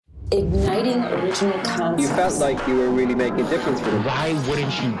igniting original concepts. You felt like you were really making a difference for them. Why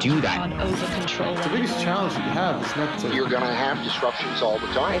wouldn't you do that? On over-control. The biggest challenge that you have is not to... You're going to have disruptions all the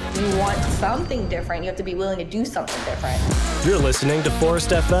time. If you want something different, you have to be willing to do something different. You're listening to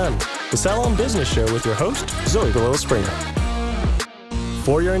Phorest FM, the Salon business show with your host, Zoe Springer.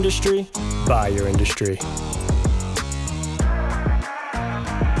 For your industry, by your industry.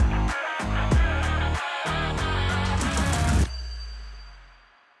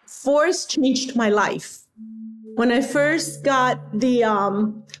 Phorest changed my life. When I first got the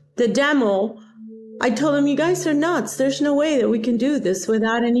demo, I told them, you guys are nuts. There's no way that we can do this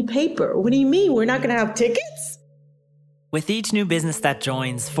without any paper. What do you mean? We're not going to have tickets? With each new business that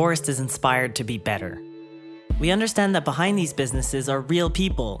joins, Phorest is inspired to be better. We understand that behind these businesses are real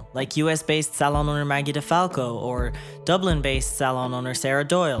people, like US-based salon owner Maggie DeFalco or Dublin-based salon owner Sarah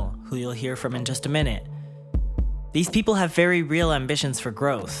Doyle, who you'll hear from in just a minute. These people have very real ambitions for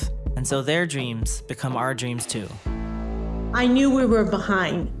growth, and so their dreams become our dreams too. I knew we were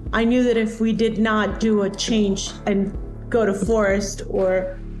behind. I knew that if we did not do a change and go to Phorest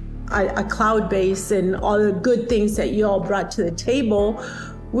or a cloud base and all the good things that you all brought to the table,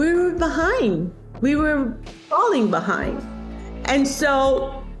 we were behind. We were falling behind. And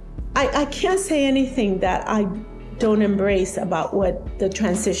so I can't say anything that I don't embrace about what the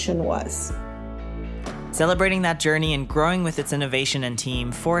transition was. Celebrating that journey and growing with its innovation and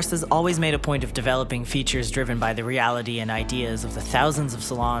team, Phorest has always made a point of developing features driven by the reality and ideas of the thousands of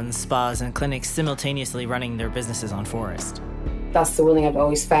salons, spas, and clinics simultaneously running their businesses on Phorest. That's the one thing I've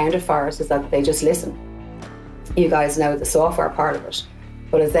always found at Phorest, is that they just listen. You guys know the software part of it,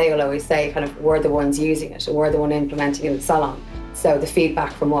 but as they will always say, kind of, we're the ones using it and we're the one implementing it at Salon. So the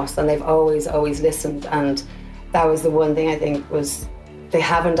feedback from us, and they've always listened, and that was the one thing I think was they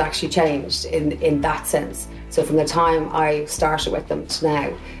haven't actually changed in that sense. So from the time I started with them to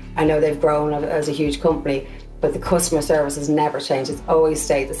now, I know they've grown as a huge company, but the customer service has never changed. It's always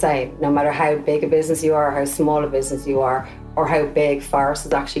stayed the same. No matter how big a business you are, how small a business you are, or how big Phorest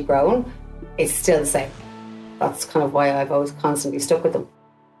has actually grown, it's still the same. That's kind of why I've always constantly stuck with them.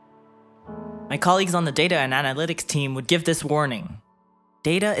 My colleagues on the data and analytics team would give this warning.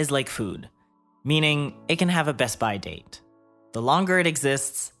 Data is like food, meaning it can have a best by date. The longer it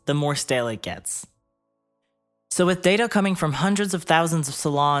exists, the more stale it gets. So with data coming from hundreds of thousands of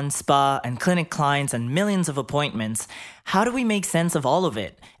salon, spa, and clinic clients and millions of appointments, how do we make sense of all of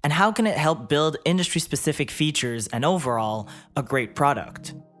it? And how can it help build industry-specific features and overall, a great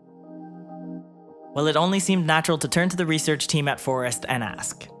product? Well, it only seemed natural to turn to the research team at Phorest and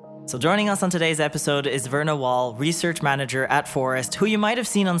ask. So joining us on today's episode is Verna, research manager at Phorest, who you might have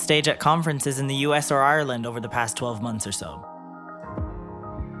seen on stage at conferences in the US or Ireland over the past 12 months or so.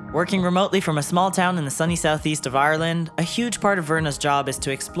 Working remotely from a small town in the sunny southeast of Ireland, a huge part of Verna's job is to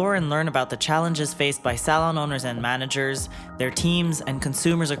explore and learn about the challenges faced by salon owners and managers, their teams, and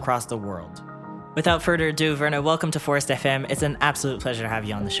consumers across the world. Without further ado, Verna, welcome to Phorest FM. It's an absolute pleasure to have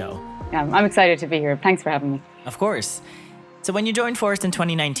you on the show. Yeah, I'm excited to be here. Thanks for having me. Of course. So when you joined Phorest in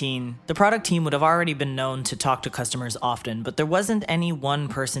 2019, the product team would have already been known to talk to customers often, but there wasn't any one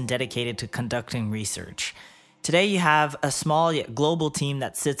person dedicated to conducting research. Today you have a small yet global team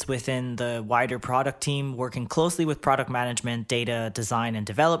that sits within the wider product team, working closely with product management, data, design, and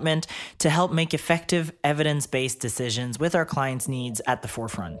development to help make effective evidence-based decisions with our clients' needs at the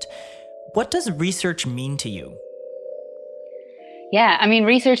forefront. What does research mean to you? Yeah, I mean,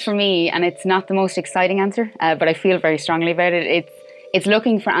 research for me, and it's not the most exciting answer, but I feel very strongly about it. It's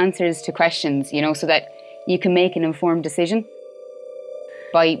looking for answers to questions, so that you can make an informed decision.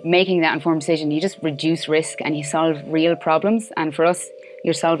 By making that informed decision, you just reduce risk and you solve real problems. And for us,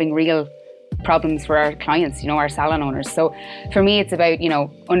 you're solving real problems for our clients, our salon owners. So for me, it's about,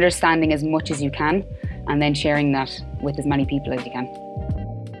 understanding as much as you can and then sharing that with as many people as you can.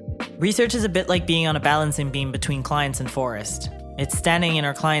 Research is a bit like being on a balancing beam between clients and Phorest. It's standing in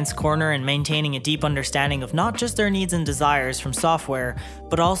our client's corner and maintaining a deep understanding of not just their needs and desires from software,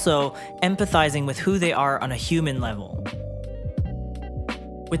 but also empathizing with who they are on a human level.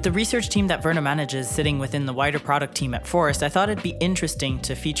 With the research team that Verna manages sitting within the wider product team at Phorest, I thought it'd be interesting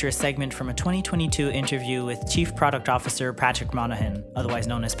to feature a segment from a 2022 interview with Chief Product Officer Patrick Monaghan, otherwise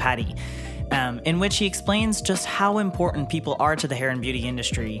known as Paddy, in which he explains just how important people are to the hair and beauty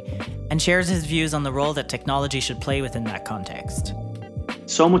industry and shares his views on the role that technology should play within that context.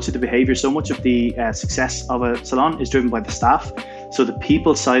 So much of the behavior, so much of the success of a salon is driven by the staff. So the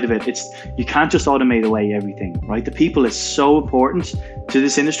people side of it, you can't just automate away everything, right? The people is so important to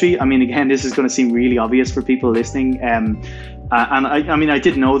this industry. I mean, again, this is going to seem really obvious for people listening. And I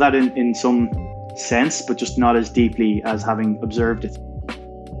did know that in some sense, but just not as deeply as having observed it.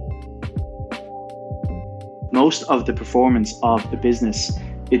 most of the performance of the business,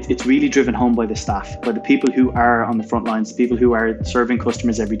 it's really driven home by the staff, by the people who are on the front lines, the people who are serving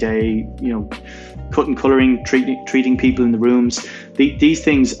customers every day, cutting, colouring, treating people in the rooms, these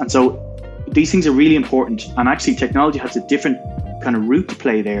things. And so these things are really important. And actually technology has a different kind of route to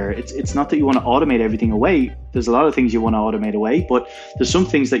play there. It's not that you want to automate everything away. There's a lot of things you want to automate away, but there's some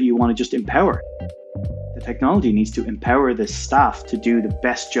things that you want to just empower. The technology needs to empower the staff to do the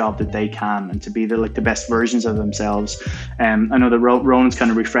best job that they can and to be the best versions of themselves. I know that Ronan's kind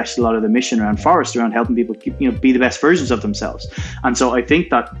of refreshed a lot of the mission around Phorest, around helping people be the best versions of themselves. And so I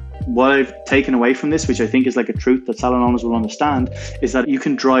think that what I've taken away from this, which I think is like a truth that salon owners will understand, is that you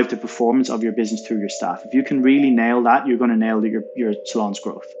can drive the performance of your business through your staff. If you can really nail that, you're going to nail your salon's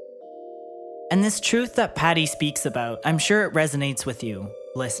growth. And this truth that Patty speaks about, I'm sure it resonates with you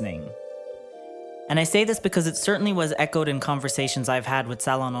listening. And I say this because it certainly was echoed in conversations I've had with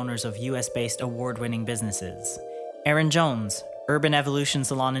salon owners of US-based award-winning businesses. Erin Jones, Urban Evolution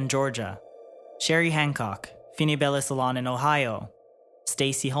Salon in Georgia. Sherry Hancock, Finibella Salon in Ohio.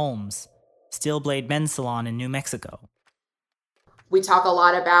 Stacey Holmes, Steelblade Men's Salon in New Mexico. We talk a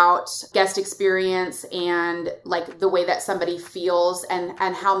lot about guest experience and like the way that somebody feels and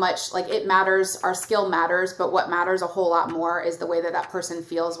how much like it matters. Our skill matters, but what matters a whole lot more is the way that person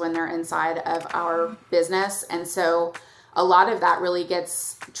feels when they're inside of our business. And so a lot of that really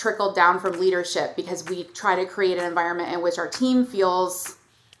gets trickled down from leadership because we try to create an environment in which our team feels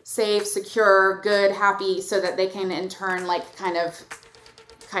safe, secure, good, happy, so that they can in turn like kind of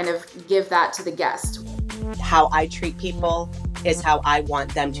give that to the guest. How I treat people is how I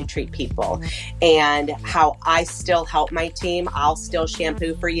want them to treat people. And how I still help my team. I'll still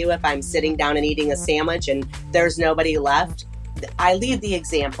shampoo for you if I'm sitting down and eating a sandwich and there's nobody left. I lead the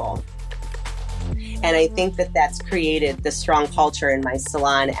example. And I think that that's created the strong culture in my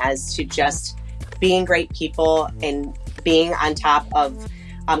salon as to just being great people and being on top of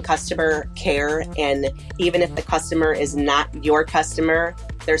customer care. And even if the customer is not your customer,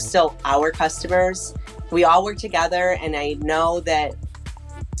 they're still our customers. We all work together, and I know that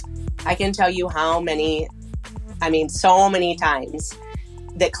I can tell you so many times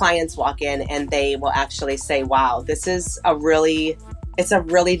that clients walk in and they will actually say, wow, it's a really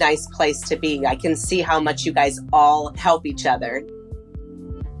nice place to be. I can see how much you guys all help each other.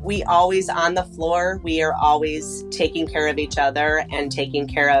 We always on the floor, we are always taking care of each other and taking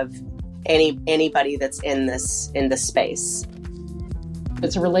care of anybody that's in this space.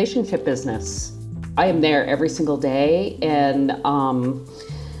 It's a relationship business. I am there every single day, and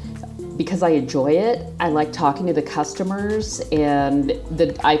because I enjoy it, I like talking to the customers, and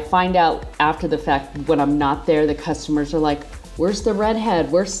I find out after the fact when I'm not there, the customers are like, where's the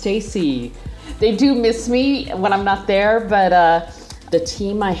redhead? Where's Stacy? They do miss me when I'm not there, but the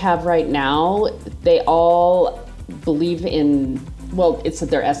team I have right now, they all believe in, it's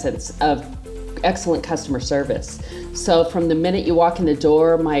their essence of excellent customer service. So from the minute you walk in the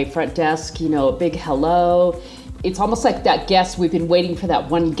door, my front desk, a big hello. It's almost like that guest, we've been waiting for that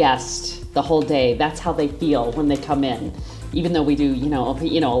one guest the whole day. That's how they feel when they come in, even though we do,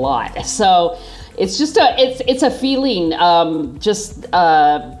 a lot. So it's just it's a feeling,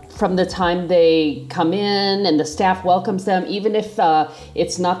 from the time they come in and the staff welcomes them, even if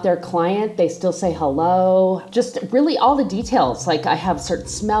it's not their client, they still say hello. Just really all the details. Like I have certain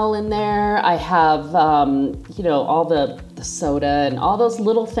smell in there. I have, all the soda and all those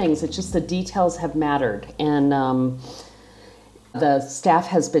little things. It's just the details have mattered. And the staff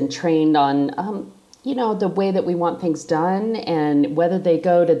has been trained on, the way that we want things done. And whether they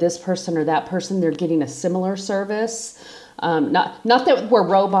go to this person or that person, they're getting a similar service. Not that we're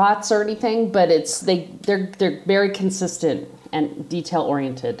robots or anything, but they're very consistent and detail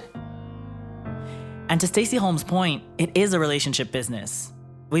oriented. And to Stacey Holmes' point, it is a relationship business.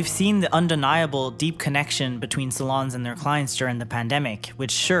 We've seen the undeniable deep connection between salons and their clients during the pandemic,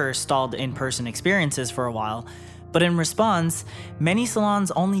 which sure stalled in-person experiences for a while, but in response, many salons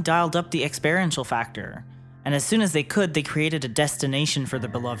only dialed up the experiential factor. And as soon as they could, they created a destination for their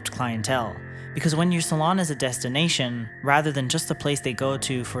beloved clientele. Because when your salon is a destination, rather than just a place they go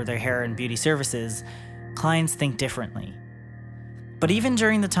to for their hair and beauty services, clients think differently. But even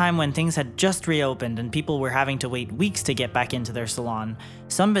during the time when things had just reopened and people were having to wait weeks to get back into their salon,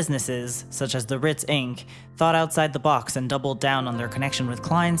 some businesses, such as the Ritz Inc., thought outside the box and doubled down on their connection with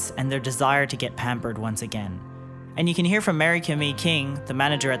clients and their desire to get pampered once again. And you can hear from Mary Kimmy King, the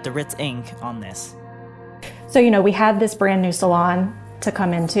manager at the Ritz Inc., on this. So, we had this brand new salon to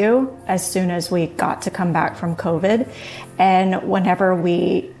come into as soon as we got to come back from COVID. And whenever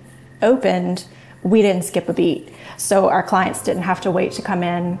we opened, we didn't skip a beat. So our clients didn't have to wait to come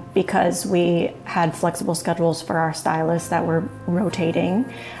in because we had flexible schedules for our stylists that were rotating.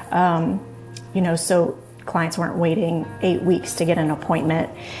 So clients weren't waiting 8 weeks to get an appointment,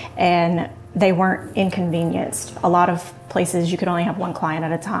 and they weren't inconvenienced. A lot of places you could only have one client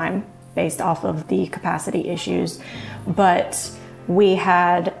at a time based off of the capacity issues. But we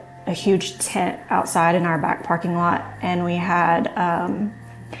had a huge tent outside in our back parking lot, and we had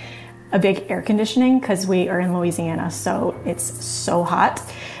a big air conditioning because we are in Louisiana, so it's so hot.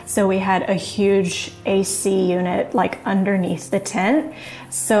 So we had a huge AC unit like underneath the tent,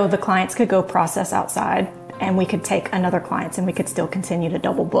 so the clients could go process outside and we could take another client and we could still continue to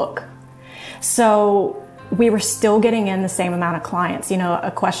double book. So we were still getting in the same amount of clients.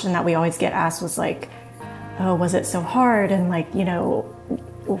 A question that we always get asked was like, oh, was it so hard? And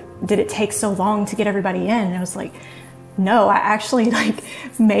did it take so long to get everybody in? And I was like, no, I actually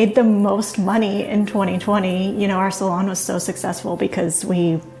made the most money in 2020. Our salon was so successful because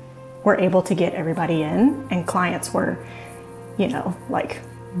we were able to get everybody in, and clients were,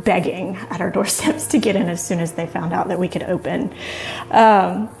 begging at our doorsteps to get in as soon as they found out that we could open.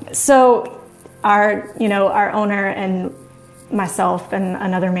 So our owner and myself and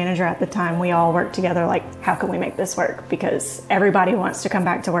another manager at the time, we all worked together how can we make this work? Because everybody wants to come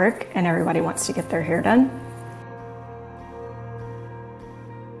back to work and everybody wants to get their hair done.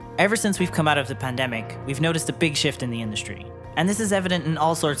 Ever since we've come out of the pandemic, we've noticed a big shift in the industry, and this is evident in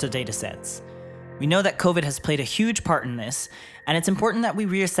all sorts of data sets. We know that COVID has played a huge part in this, and it's important that we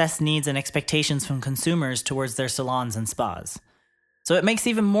reassess needs and expectations from consumers towards their salons and spas. So it makes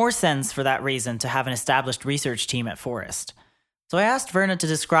even more sense for that reason to have an established research team at Phorest. So I asked Verna to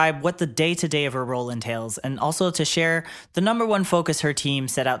describe what the day-to-day of her role entails, and also to share the number one focus her team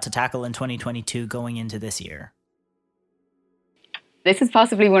set out to tackle in 2022 going into this year. This is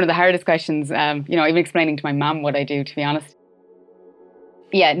possibly one of the hardest questions, even explaining to my mum what I do, to be honest.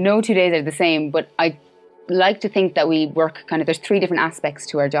 Yeah, no 2 days are the same, but I like to think that we work there's 3 different aspects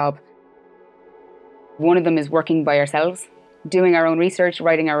to our job. One of them is working by ourselves, doing our own research,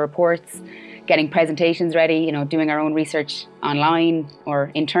 writing our reports, getting presentations ready, doing our own research online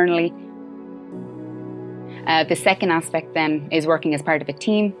or internally. The second aspect then is working as part of a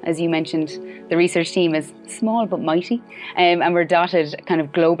team. As you mentioned, the research team is small but mighty, and we're dotted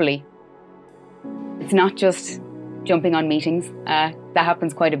globally. It's not just jumping on meetings, that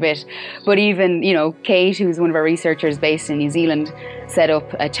happens quite a bit, but even, Kate, who's one of our researchers based in New Zealand, set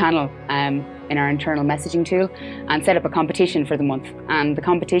up a channel in our internal messaging tool and set up a competition for the month. And the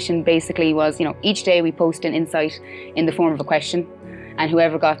competition basically was, each day we post an insight in the form of a question, and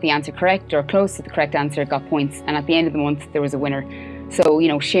whoever got the answer correct or close to the correct answer got points. And at the end of the month, there was a winner. So,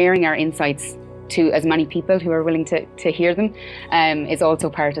 sharing our insights to as many people who are willing to hear them is also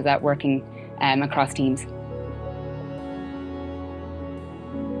part of that working across teams.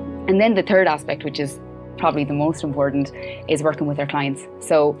 And then the third aspect, which is probably the most important, is working with our clients.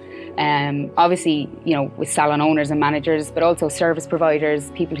 So obviously, with salon owners and managers, but also service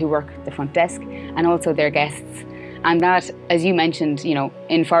providers, people who work at the front desk, and also their guests. And that, as you mentioned,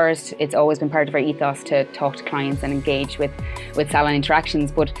 in Phorest, it's always been part of our ethos to talk to clients and engage with salon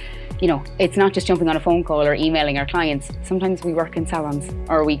interactions. But, it's not just jumping on a phone call or emailing our clients. Sometimes we work in salons,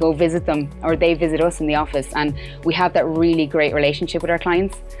 or we go visit them, or they visit us in the office, and we have that really great relationship with our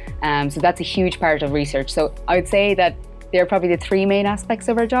clients. So that's a huge part of research. So I would say that they're probably the 3 main aspects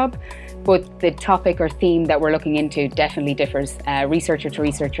of our job, but the topic or theme that we're looking into definitely differs, researcher to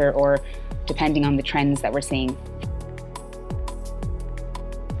researcher, or depending on the trends that we're seeing.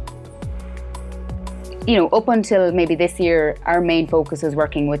 Up until maybe this year, our main focus was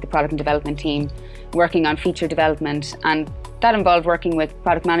working with the product and development team, working on feature development, and that involved working with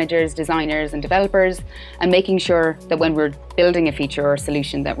product managers, designers, and developers, and making sure that when we're building a feature or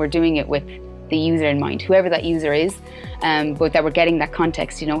solution, that we're doing it with the user in mind, whoever that user is, but that we're getting that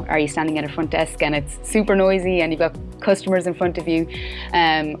context. Are you standing at a front desk and it's super noisy and you've got customers in front of you,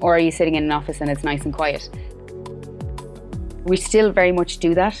 or are you sitting in an office and it's nice and quiet? We still very much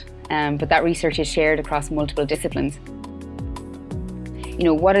do that. But that research is shared across multiple disciplines.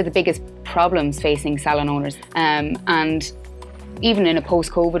 What are the biggest problems facing salon owners? And even in a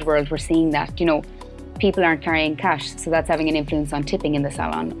post-COVID world, we're seeing that, people aren't carrying cash, so that's having an influence on tipping in the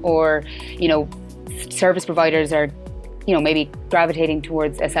salon. Or, service providers are, maybe gravitating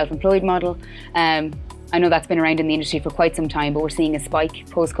towards a self-employed model. I know that's been around in the industry for quite some time, but we're seeing a spike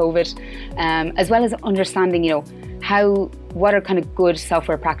post-COVID, as well as understanding, what are good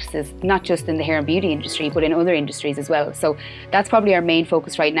software practices, not just in the hair and beauty industry, but in other industries as well. So that's probably our main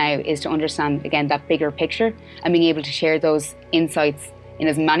focus right now, is to understand, again, that bigger picture and being able to share those insights in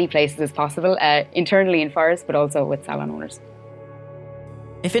as many places as possible, internally in Phorest, but also with salon owners.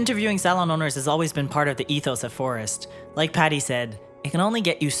 If interviewing salon owners has always been part of the ethos at Phorest, like Patty said, it can only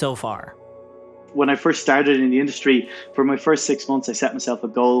get you so far. When I first started in the industry, for my first 6 months, I set myself a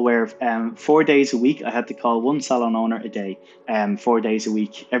goal where 4 days a week, I had to call one salon owner a day, 4 days a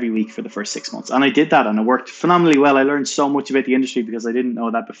week, every week for the first 6 months. And I did that and it worked phenomenally well. I learned so much about the industry because I didn't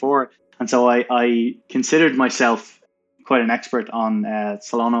know that before. And so I considered myself quite an expert on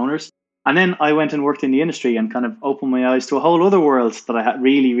salon owners. And then I went and worked in the industry and kind of opened my eyes to a whole other world that I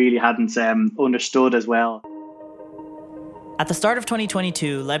really hadn't understood as well. At the start of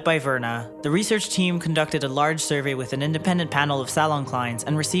 2022, led by Verna, the research team conducted a large survey with an independent panel of salon clients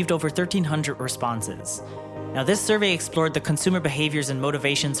and received over 1,300 responses. Now, this survey explored the consumer behaviors and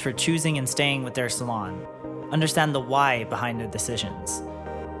motivations for choosing and staying with their salon, understand the why behind their decisions.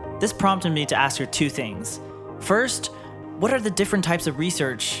 This prompted me to ask her two things. First, what are the different types of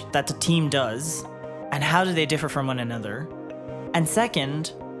research that the team does, and how do they differ from one another? And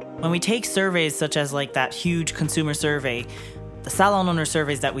second, when we take surveys such as like that huge consumer survey, the salon owner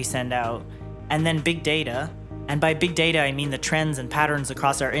surveys that we send out, and then big data, and by big data I mean the trends and patterns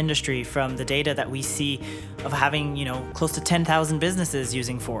across our industry from the data that we see of having, close to 10,000 businesses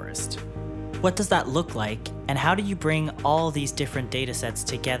using Phorest. What does that look like, and how do you bring all these different data sets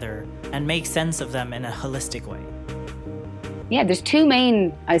together and make sense of them in a holistic way? Yeah, there's two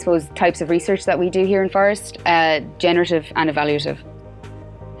main, I suppose, types of research that we do here in Phorest, generative and evaluative.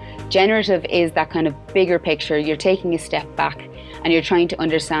 Generative is that kind of bigger picture. You're taking a step back and you're trying to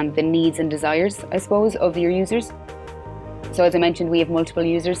understand the needs and desires, I suppose, of your users. So as I mentioned, we have multiple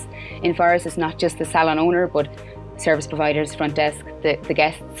users in Phorest. It's not just the salon owner, but service providers, front desk, the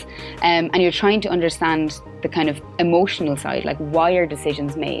guests. And you're trying to understand the kind of emotional side, like why are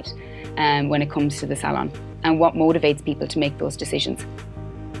decisions made when it comes to the salon and what motivates people to make those decisions.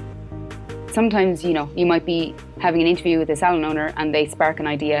 Sometimes, you might be having an interview with a salon owner and they spark an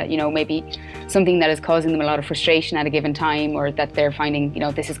idea, maybe something that is causing them a lot of frustration at a given time, or that they're finding,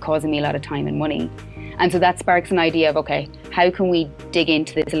 this is causing me a lot of time and money. And so that sparks an idea of, okay, how can we dig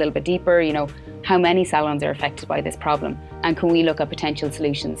into this a little bit deeper? How many salons are affected by this problem? And can we look at potential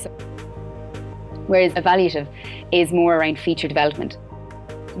solutions? Whereas evaluative is more around feature development.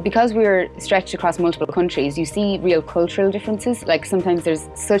 Because we're stretched across multiple countries, you see real cultural differences. Like sometimes there's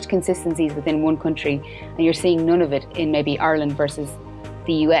such consistencies within one country and you're seeing none of it in maybe Ireland versus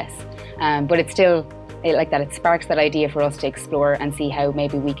the US. But it's still like that. It sparks that idea for us to explore and see how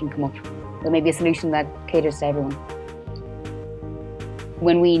maybe we can come up with maybe a solution that caters to everyone.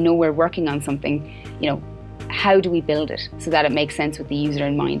 When we know we're working on something, how do we build it so that it makes sense with the user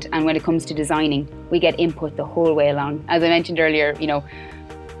in mind? And when it comes to designing, we get input the whole way along. As I mentioned earlier,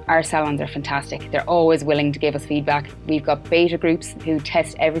 our salons are fantastic. They're always willing to give us feedback. We've got beta groups who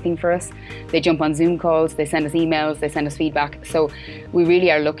test everything for us. They jump on Zoom calls, they send us emails, they send us feedback. So we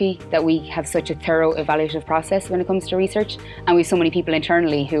really are lucky that we have such a thorough evaluative process when it comes to research. And we have so many people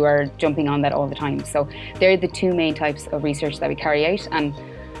internally who are jumping on that all the time. So they're the two main types of research that we carry out. And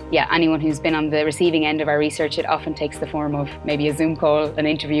yeah, anyone who's been on the receiving end of our research, it often takes the form of maybe a Zoom call, an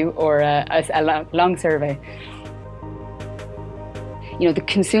interview, or a long survey. The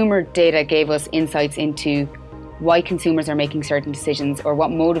consumer data gave us insights into why consumers are making certain decisions or what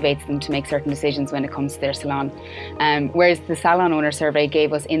motivates them to make certain decisions when it comes to their salon. Whereas the salon owner survey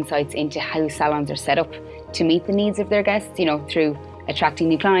gave us insights into how salons are set up to meet the needs of their guests, through attracting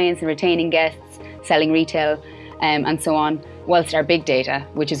new clients and retaining guests, selling retail, and so on. Whilst our big data,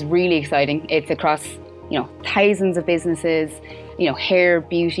 which is really exciting, it's across, thousands of businesses, hair,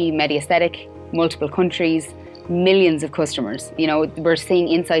 beauty, med aesthetic, multiple countries, millions of customers. We're seeing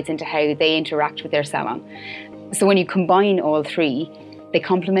insights into how they interact with their salon. So when you combine all three, they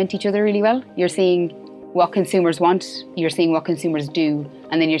complement each other really well. You're seeing what consumers want, you're seeing what consumers do,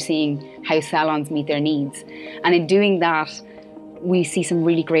 and then you're seeing how salons meet their needs. And in doing that, we see some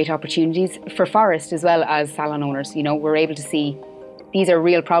really great opportunities for Phorest as well as salon owners. We're able to see these are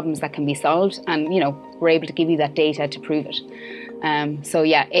real problems that can be solved, and we're able to give you that data to prove it. So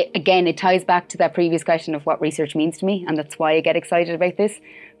yeah, it ties back to that previous question of what research means to me, and that's why I get excited about this,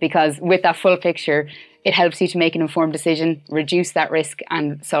 because with that full picture, it helps you to make an informed decision, reduce that risk,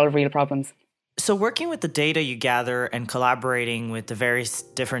 and solve real problems. So working with the data you gather and collaborating with the various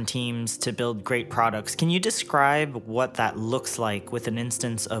different teams to build great products, can you describe what that looks like with an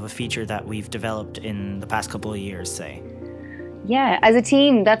instance of a feature that we've developed in the past couple of years, say? Yeah, as a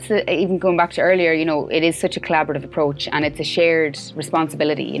team, even going back to earlier, it is such a collaborative approach and it's a shared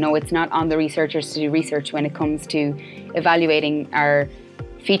responsibility. It's not on the researchers to do research when it comes to evaluating our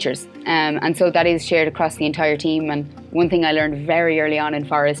features. And so that is shared across the entire team. And one thing I learned very early on in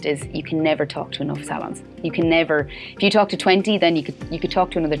Phorest is you can never talk to enough salons. You can never, if you talk to 20, then you could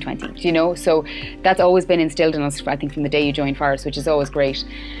talk to another 20, you know? So that's always been instilled in us, I think, from the day you join Phorest, which is always great.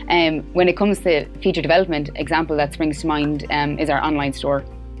 When it comes to feature development, example that springs to mind is our online store.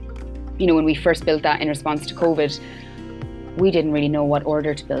 You know, when we first built that in response to COVID, we didn't really know what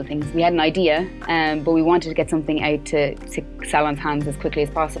order to build things. We had an idea, but we wanted to get something out to salons' hands as quickly as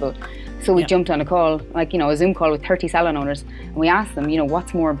possible. So we jumped on a call, like, you know, a Zoom call with 30 salon owners, and we asked them, you know,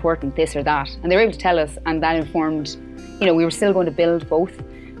 what's more important, this or that? And they were able to tell us, and that informed, you know, we were still going to build both,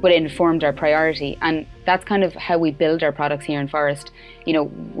 but it informed our priority. And that's kind of how we build our products here in Phorest. You know,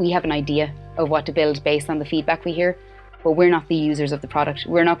 we have an idea of what to build based on the feedback we hear, but we're not the users of the product.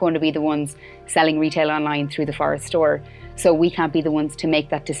 We're not going to be the ones selling retail online through the Phorest store. So we can't be the ones to make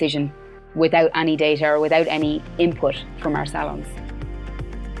that decision without any data or without any input from our salons.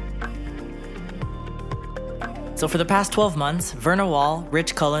 So for the past 12 months, Verna Wall,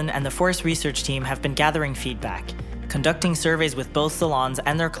 Rich Cullen, and the Phorest research team have been gathering feedback, conducting surveys with both salons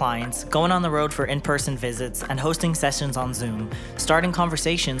and their clients, going on the road for in-person visits, and hosting sessions on Zoom, starting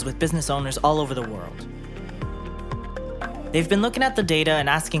conversations with business owners all over the world. They've been looking at the data and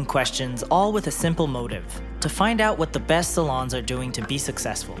asking questions, all with a simple motive: to find out what the best salons are doing to be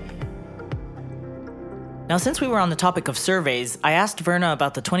successful. Now, since we were on the topic of surveys, I asked Verna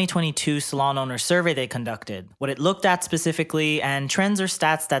about the 2022 salon owner survey they conducted, what it looked at specifically, and trends or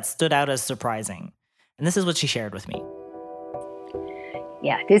stats that stood out as surprising. And this is what she shared with me.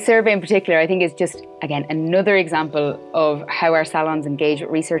 Yeah, this survey in particular, I think, is just, again, another example of how our salons engage with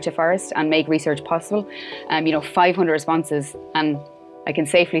research at Phorest and make research possible. 500 responses, and I can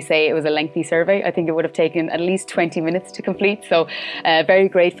safely say it was a lengthy survey. I think it would have taken at least 20 minutes to complete. So very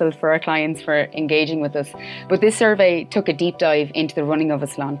grateful for our clients for engaging with us. But this survey took a deep dive into the running of a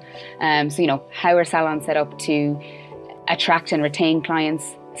salon. How are salons set up to attract and retain clients,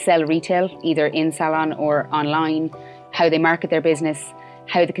 sell retail, either in salon or online, how they market their business,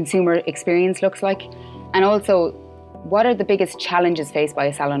 how the consumer experience looks like, and also what are the biggest challenges faced by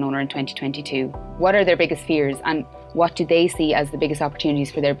a salon owner in 2022? What are their biggest fears, and what do they see as the biggest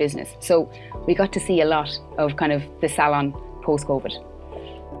opportunities for their business? So we got to see a lot of kind of the salon post-COVID.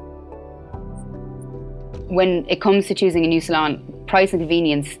 When it comes to choosing a new salon, price and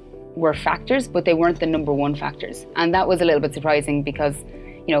convenience were factors, but they weren't the number one factors. And that was a little bit surprising because,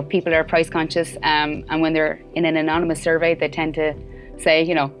 you know, people are price conscious, and when they're in an anonymous survey, they tend to say,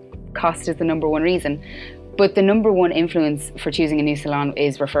 you know, cost is the number one reason. But the number one influence for choosing a new salon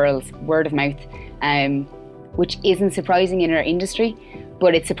is referrals, word of mouth, which isn't surprising in our industry,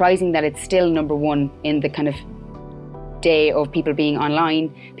 but it's surprising that it's still number one in the kind of day of people being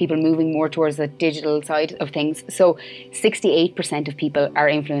online, people moving more towards the digital side of things. So 68% of people are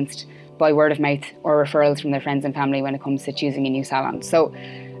influenced by word of mouth or referrals from their friends and family when it comes to choosing a new salon. So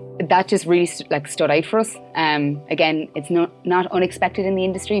that just really stood out for us. Again, it's not unexpected in the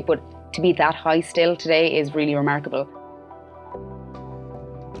industry, but to be that high still today is really remarkable.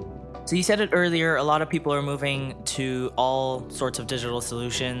 So you said it earlier, a lot of people are moving to all sorts of digital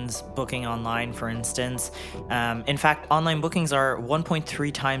solutions, booking online, for instance. In fact, online bookings are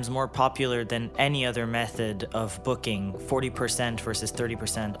 1.3 times more popular than any other method of booking, 40% versus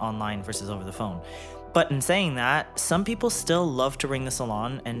 30% online versus over the phone. But in saying that, some people still love to ring the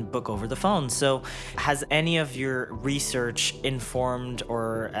salon and book over the phone. So has any of your research informed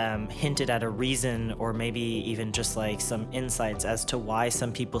or hinted at a reason, or maybe even just like some insights as to why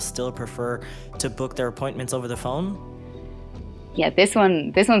some people still prefer to book their appointments over the phone? Yeah, this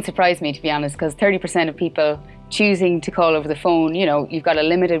one surprised me, to be honest, because 30% of people choosing to call over the phone, you know, you've got a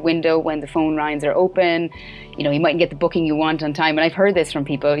limited window when the phone lines are open, you know, you mightn't get the booking you want on time. And I've heard this from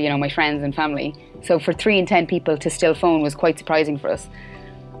people, you know, my friends and family. So for 3 in 10 people to still phone was quite surprising for us.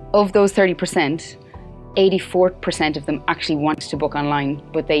 Of those 30%, 84% of them actually want to book online,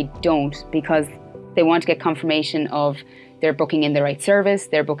 but they don't because they want to get confirmation of they're booking in the right service,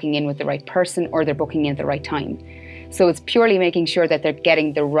 they're booking in with the right person, or they're booking in at the right time. So it's purely making sure that they're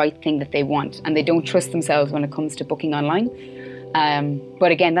getting the right thing that they want, and they don't trust themselves when it comes to booking online.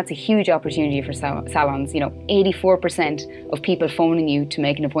 But again, that's a huge opportunity for salons. You know, 84% of people phoning you to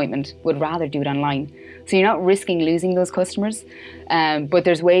make an appointment would rather do it online. So you're not risking losing those customers. But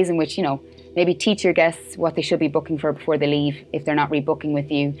there's ways in which, you know, maybe teach your guests what they should be booking for before they leave if they're not rebooking with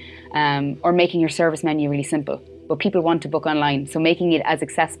you, or making your service menu really simple. But people want to book online, so making it as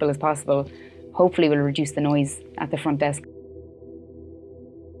accessible as possible hopefully will reduce the noise at the front desk.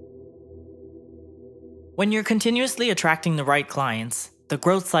 When you're continuously attracting the right clients, the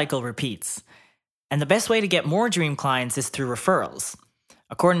growth cycle repeats. And the best way to get more dream clients is through referrals.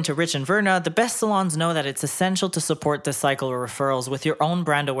 According to Rich and Verna, the best salons know that it's essential to support this cycle of referrals with your own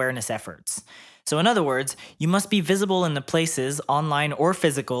brand awareness efforts. So in other words, you must be visible in the places, online or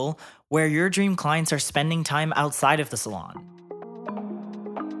physical, where your dream clients are spending time outside of the salon.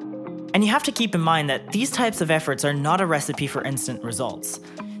 And you have to keep in mind that these types of efforts are not a recipe for instant results.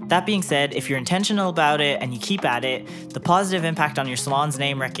 That being said, if you're intentional about it and you keep at it, the positive impact on your salon's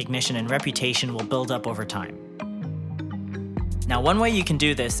name recognition and reputation will build up over time. Now, one way you can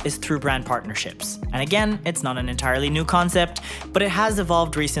do this is through brand partnerships. And again, it's not an entirely new concept, but it has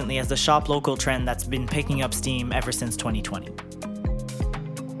evolved recently as the shop local trend that's been picking up steam ever since 2020.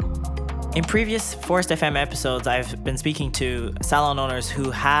 In previous Phorest FM episodes, I've been speaking to salon owners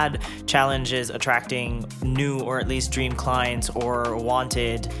who had challenges attracting new or at least dream clients or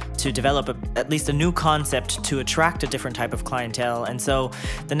wanted to develop at least a new concept to attract a different type of clientele. And so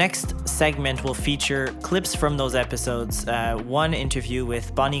the next segment will feature clips from those episodes, one interview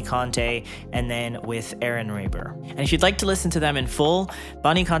with Bonnie Conte and then with Aaron Raber. And if you'd like to listen to them in full,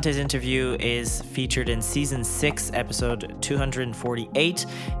 Bonnie Conte's interview is featured in Season 6, Episode 248,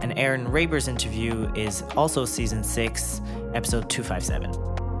 and Aaron Raber's interview is also Season 6, Episode 257.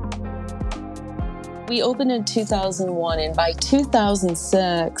 We opened in 2001, and by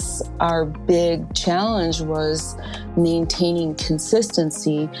 2006, our big challenge was maintaining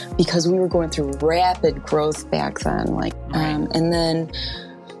consistency because we were going through rapid growth back then. And then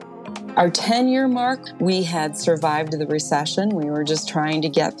our 10-year mark, we had survived the recession. We were just trying to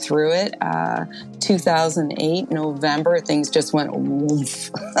get through it. 2008, November, things just went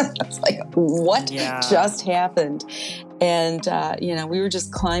woof. It's like, what just happened? And, we were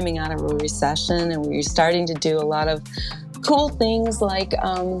just climbing out of a recession, and we were starting to do a lot of cool things like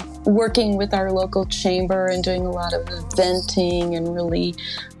working with our local chamber and doing a lot of eventing and really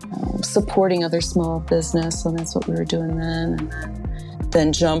supporting other small business. So that's what we were doing then. And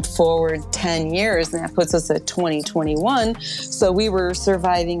then jump forward 10 years, and that puts us at 2021. So we were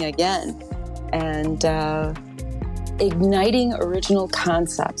surviving again and igniting original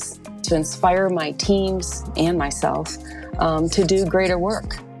concepts to inspire my teams and myself to do greater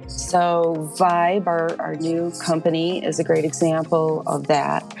work. So Vibe, our new company, is a great example of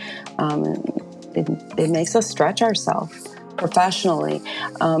that. It makes us stretch ourselves professionally.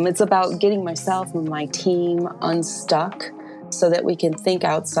 It's about getting myself and my team unstuck so that we can think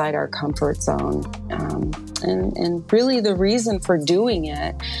outside our comfort zone. And really the reason for doing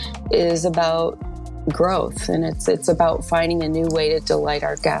it is about growth, and it's about finding a new way to delight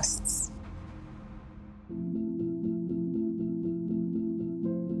our guests.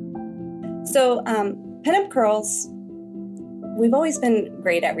 So Pinup Curls, we've always been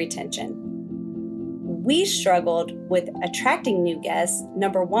great at retention. We struggled with attracting new guests.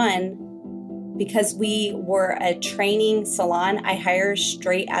 Number one, because we were a training salon, I hired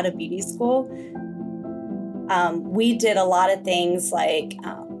straight out of beauty school. We did a lot of things like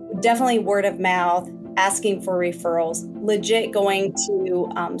definitely word of mouth, asking for referrals, legit going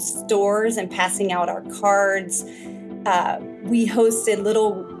to stores and passing out our cards. We hosted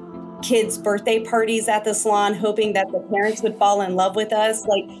little kids' birthday parties at the salon, hoping that the parents would fall in love with us.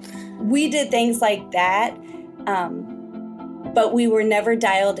 Like, we did things like that. But we were never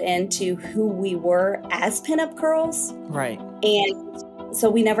dialed into who we were as Pinup Curls. Right. And so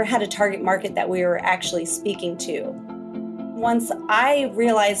we never had a target market that we were actually speaking to. Once I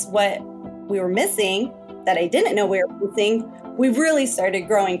realized what we were missing, that I didn't know we were missing, we really started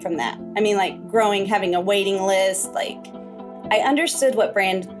growing from that. I mean, like growing, having a waiting list. Like, I understood what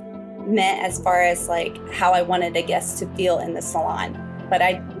brand meant as far as like how I wanted a guest to feel in the salon, but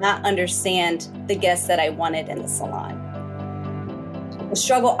I did not understand the guest that I wanted in the salon. The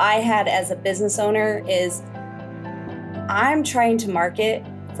struggle I had as a business owner is I'm trying to market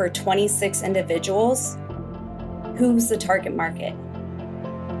for 26 individuals. Who's the target market?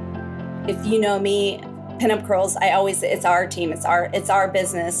 If you know me, Pinup Curls, I always say it's our team, it's our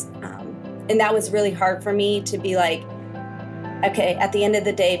business. And that was really hard for me to be like, okay, at the end of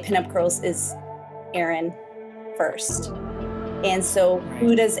the day, Pinup Curls is Aaron first. And so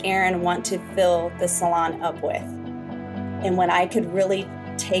who does Aaron want to fill the salon up with? And when I could really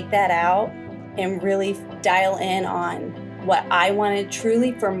take that out and really dial in on what I wanted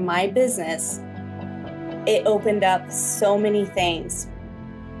truly for my business, it opened up so many things.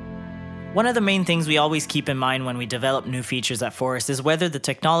 One of the main things we always keep in mind when we develop new features at Phorest is whether the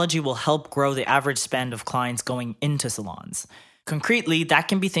technology will help grow the average spend of clients going into salons. Concretely, that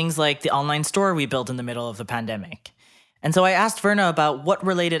can be things like the online store we built in the middle of the pandemic. And so I asked Verna about what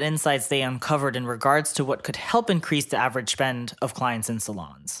related insights they uncovered in regards to what could help increase the average spend of clients in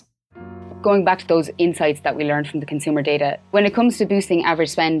salons. going back to those insights that we learned from the consumer data, when it comes to boosting average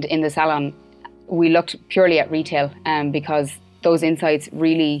spend in the salon, we looked purely at retail because those insights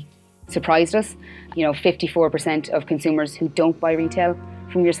really surprised us. 54% of consumers who don't buy retail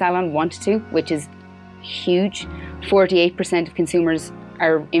from your salon want to, which is huge. 48% of consumers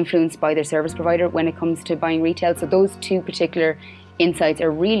are influenced by their service provider when it comes to buying retail. So those two particular insights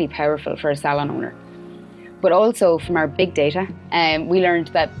are really powerful for a salon owner. But also from our big data, we learned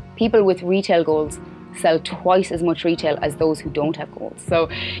that people with retail goals sell twice as much retail as those who don't have goals. So,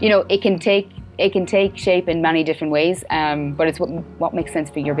 it can take shape in many different ways, but it's what makes sense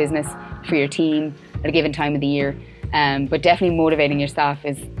for your business, for your team at a given time of the year. But definitely motivating your staff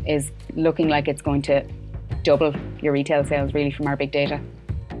is looking like it's going to double your retail sales really from our big data.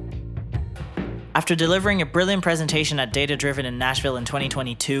 After delivering a brilliant presentation at Data Driven in Nashville in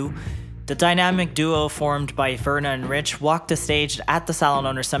 2022, the dynamic duo formed by Verna and Rich walked the stage at the Salon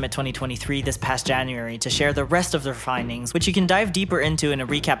Owner Summit 2023 this past January to share the rest of their findings, which you can dive deeper into in a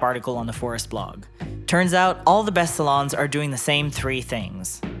recap article on the Phorest blog. Turns out all the best salons are doing the same 3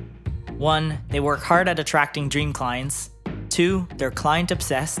 things. 1, they work hard at attracting dream clients. 2, they're client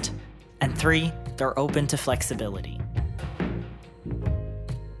obsessed. And 3, they're open to flexibility.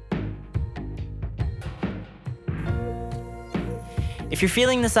 If you're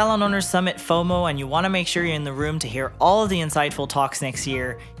feeling the Salon Owners Summit FOMO and you want to make sure you're in the room to hear all of the insightful talks next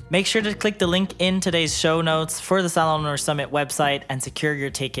year, make sure to click the link in today's show notes for the Salon Owners Summit website and secure your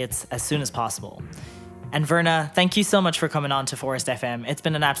tickets as soon as possible. And Verna, thank you so much for coming on to Phorest FM. It's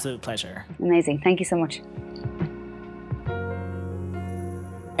been an absolute pleasure. Amazing. Thank you so much.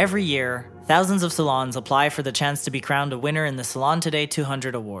 Every year, thousands of salons apply for the chance to be crowned a winner in the Salon Today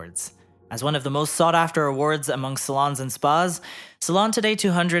 200 Awards. As one of the most sought-after awards among salons and spas, Salon Today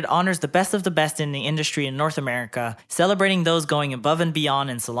 200 honors the best of the best in the industry in North America, celebrating those going above and beyond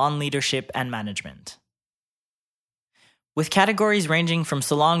in salon leadership and management. With categories ranging from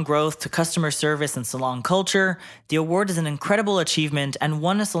salon growth to customer service and salon culture, the award is an incredible achievement and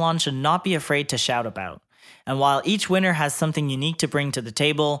one a salon should not be afraid to shout about. And while each winner has something unique to bring to the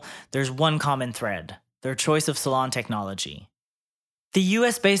table, there's one common thread: their choice of salon technology. The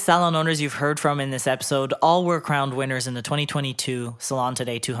US-based salon owners you've heard from in this episode all were crowned winners in the 2022 Salon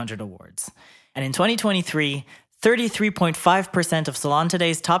Today 200 Awards. And in 2023, 33.5% of Salon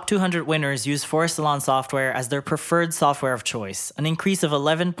Today's top 200 winners use Phorest Salon software as their preferred software of choice, an increase of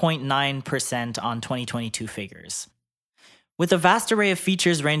 11.9% on 2022 figures. With a vast array of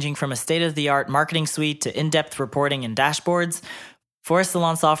features ranging from a state-of-the-art marketing suite to in-depth reporting and dashboards, Phorest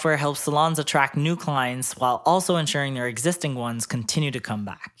Salon software helps salons attract new clients while also ensuring their existing ones continue to come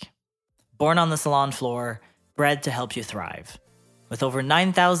back. Born on the salon floor, bred to help you thrive. With over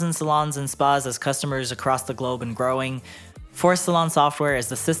 9,000 salons and spas as customers across the globe and growing, Phorest Salon software is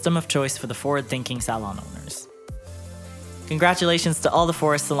the system of choice for the forward-thinking salon owners. Congratulations to all the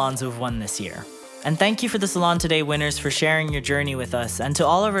Phorest salons who have won this year. And thank you for the Salon Today winners for sharing your journey with us, and to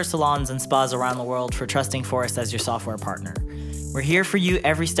all of our salons and spas around the world for trusting Phorest as your software partner. We're here for you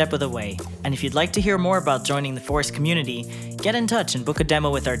every step of the way, and if you'd like to hear more about joining the Phorest community, get in touch and book a demo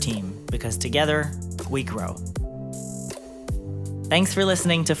with our team, because together, we grow. Thanks for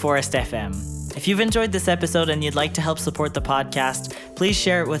listening to Phorest FM. If you've enjoyed this episode and you'd like to help support the podcast, please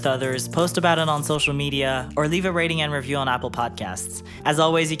share it with others, post about it on social media, or leave a rating and review on Apple Podcasts. As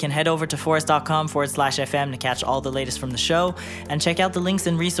always, you can head over to phorest.com/FM to catch all the latest from the show, and check out the links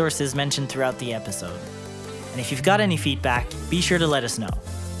and resources mentioned throughout the episode. And if you've got any feedback, be sure to let us know.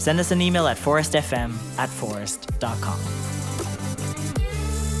 Send us an email at phorestfm@phorest.com.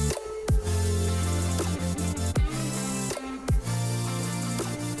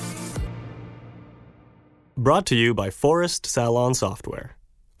 Brought to you by Phorest Salon Software.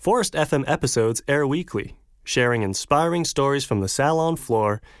 Phorest FM episodes air weekly, sharing inspiring stories from the salon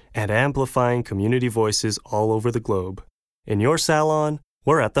floor and amplifying community voices all over the globe. In your salon,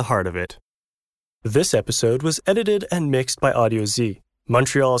 we're at the heart of it. This episode was edited and mixed by Audio Z,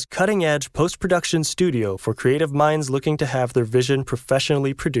 Montreal's cutting-edge post-production studio for creative minds looking to have their vision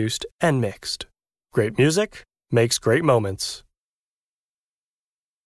professionally produced and mixed. Great music makes great moments.